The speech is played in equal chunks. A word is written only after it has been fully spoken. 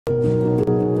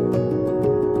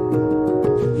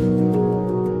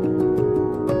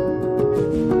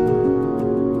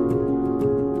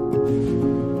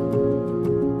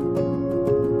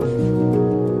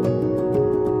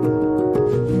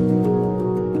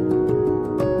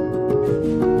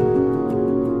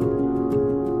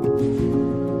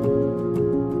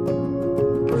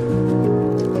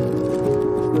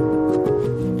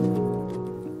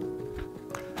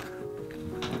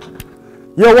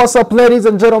Yo, what's up, ladies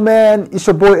and gentlemen? It's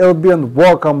your boy LB and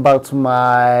welcome back to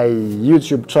my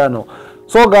YouTube channel.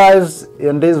 So guys,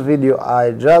 in this video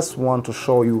I'm going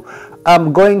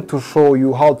to show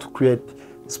you how to create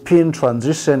spin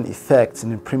transition effects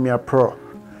in Premiere Pro.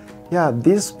 Yeah,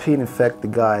 this spin effect,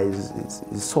 guys,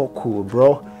 is so cool,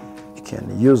 bro. You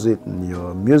can use it in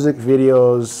your music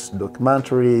videos,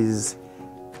 documentaries,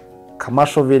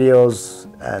 commercial videos,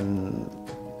 and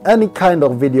any kind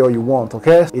of video you want.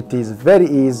 Okay, it is very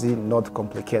easy, not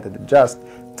complicated. Just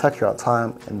take your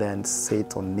time and then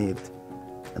sit on it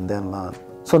and then learn.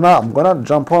 So now I'm gonna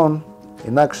jump on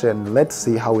in action. Let's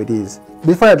see how it is.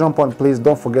 Before I jump on, please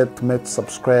don't forget to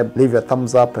subscribe, leave your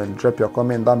thumbs up and drop your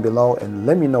comment down below and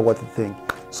let me know what you think.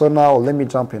 So now let me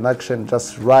jump in action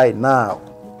just right now.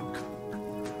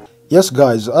 Yes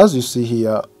guys, as you see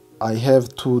here, I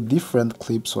have two different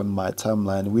clips on my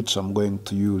timeline which I'm going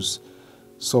to use.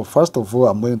 So first of all,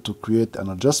 I'm going to create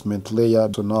an adjustment layer.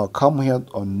 So now come here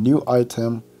on new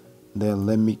item, then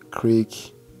let me click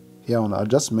here on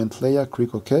adjustment layer,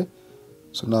 click OK.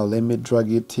 So now let me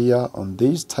drag it here on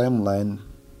this timeline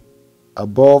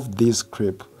above this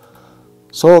clip.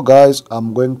 So guys,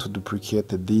 I'm going to duplicate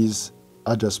this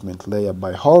adjustment layer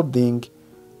by holding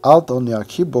Alt on your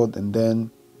keyboard and then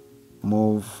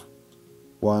move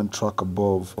one track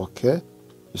above. Okay,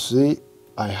 you see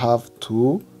I have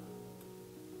two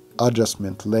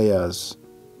adjustment layers.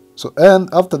 So, and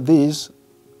after this,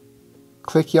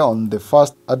 click here on the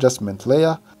first adjustment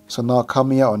layer. So now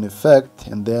come here on effect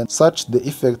and then search the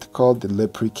effect called the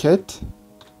replicate,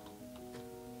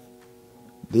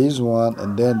 this one,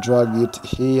 and then drag it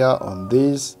here on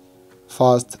this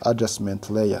first adjustment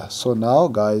layer. So now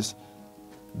guys,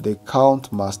 the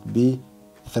count must be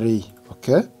 3.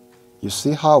 Okay, you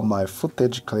see how my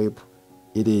footage clip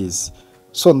it is.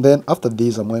 So then after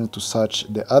this, I'm going to search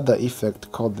the other effect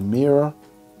called the mirror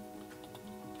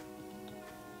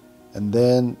and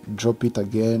then drop it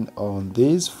again on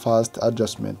this first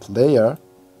adjustment layer,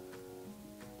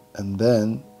 and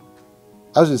then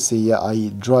as you see here,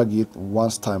 I drag it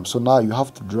once time. So now you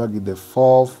have to drag it the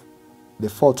four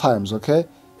times. Okay,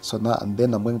 so now and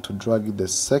then I'm going to drag it the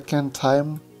second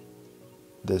time,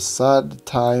 the third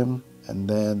time, and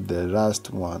then the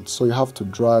last one. So you have to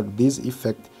drag this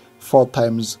effect 4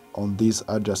 times on this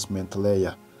adjustment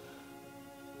layer.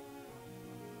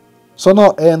 So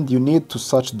now you need to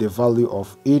search the value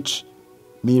of each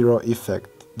mirror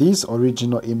effect. This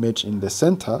original image in the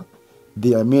center,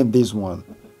 this one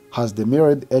has the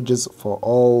mirrored edges for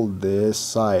all the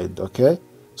side. Okay,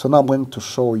 so now I'm going to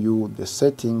show you the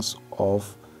settings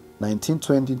of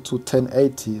 1920 to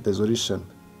 1080 resolution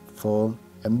for,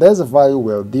 and there's a value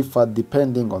will differ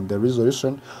depending on the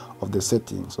resolution of the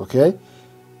settings. Okay,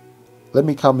 let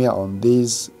me come here on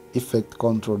this effect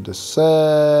control.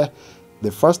 The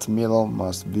first mirror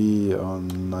must be on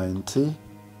 90.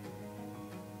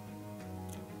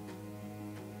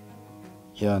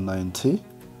 Yeah, 90.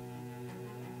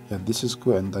 Yeah, this is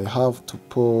good, and I have to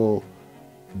pull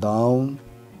down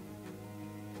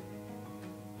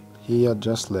here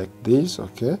just like this.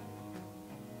 Okay,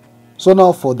 so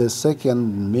now for the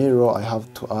second mirror I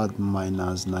have to add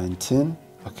 -19.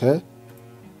 Okay,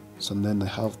 so then I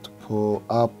have to pull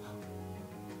up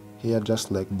here just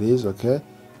like this. Okay,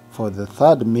 for the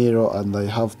third mirror, and I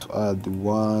have to add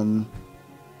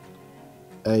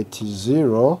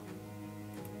 180.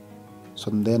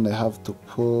 So then I have to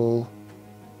pull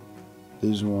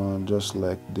this one just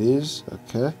like this.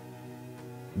 Okay,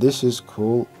 this is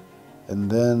cool, and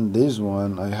then this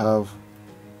one I have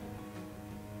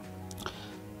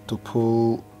to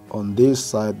pull on this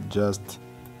side just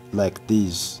like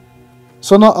this.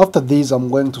 So now after this, I'm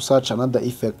going to search another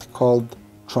effect called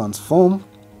transform.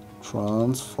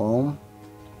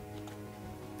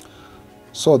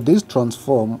 So this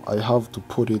transform, I have to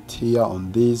put it here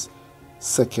on this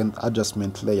second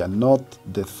adjustment layer, not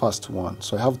the first one.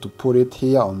 So I have to put it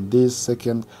here on this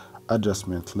second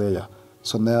adjustment layer.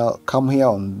 So now come here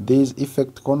on this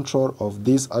effect control of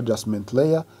this adjustment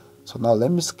layer. So now let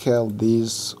me scale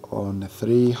this on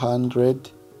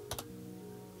 300.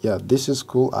 Yeah, this is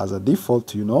cool as a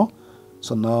default, you know.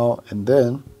 So now and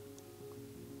then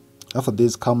after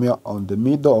this, come here on the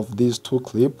middle of these two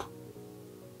clips,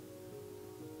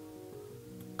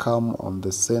 come on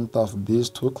the center of these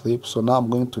two clips. So now I'm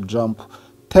going to jump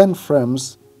 10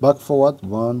 frames back forward,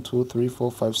 1 2 3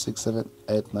 4 5 6 7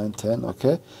 8 9 10.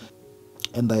 Okay,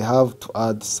 and I have to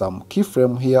add some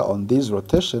keyframe here on this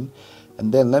rotation,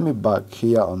 and then let me back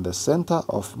here on the center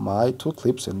of my two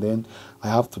clips, and then I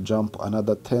have to jump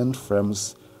another 10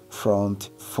 frames front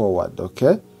forward.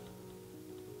 Okay,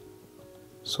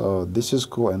 so this is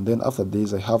cool, and then after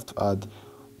this I have to add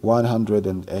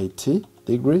 180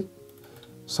 degree.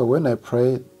 So when I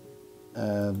pray,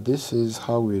 this is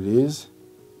how it is.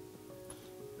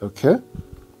 Okay,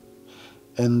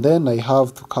 and then I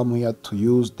have to come here to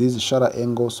use this shutter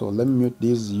angle. So let me mute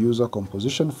this user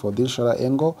composition for this shutter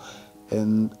angle,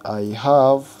 and I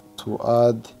have to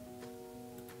add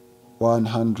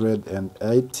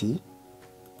 180.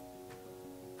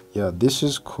 Yeah, this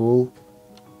is cool.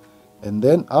 And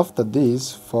then after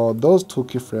this, for those two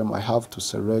keyframes, I have to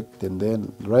select and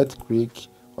then right click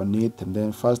on it, and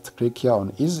then first click here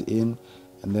on easy in,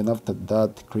 and then after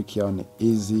that click here on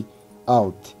easy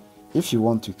out. If you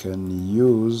want, you can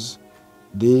use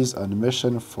this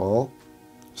animation for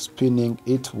spinning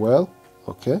it well.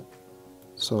 Okay,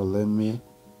 so let me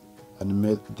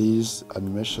animate this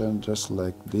animation just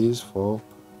like this in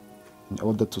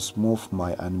order to smooth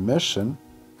my animation.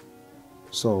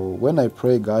 So when I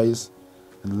pray, guys,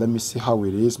 and let me see how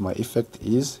it is, my effect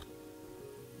is,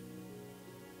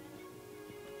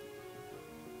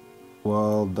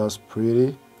 well, that's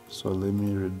pretty. So let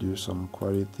me reduce some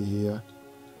quality here.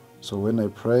 So when I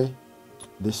pray,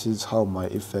 this is how my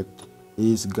effect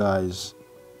is, guys.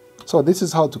 So this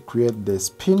is how to create the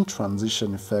spin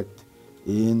transition effect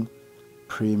in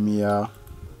Premiere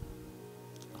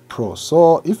Pro.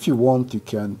 So if you want, you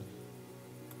can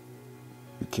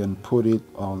put it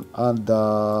on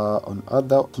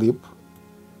other clip.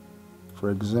 For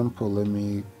example, let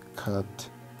me cut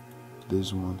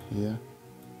this one here.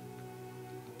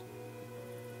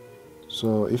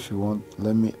 So if you want,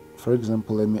 for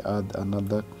example, let me add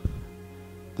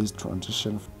this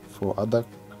transition for other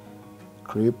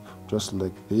clip just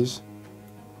like this.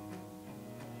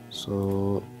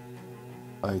 So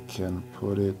I can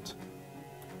put it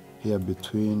here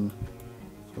between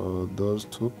for those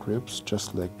two clips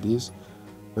just like this.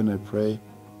 When I pray,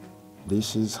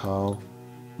 this is how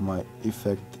my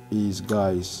effect is,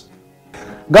 guys.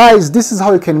 This is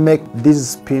how you can make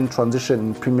this spin transition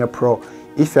in Premiere Pro.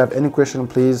 If you have any question,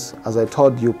 please, as I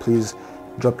told you, please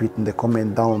drop it in the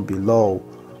comment down below.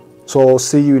 So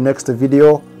see you next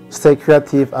video. Stay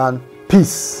creative and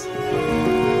peace.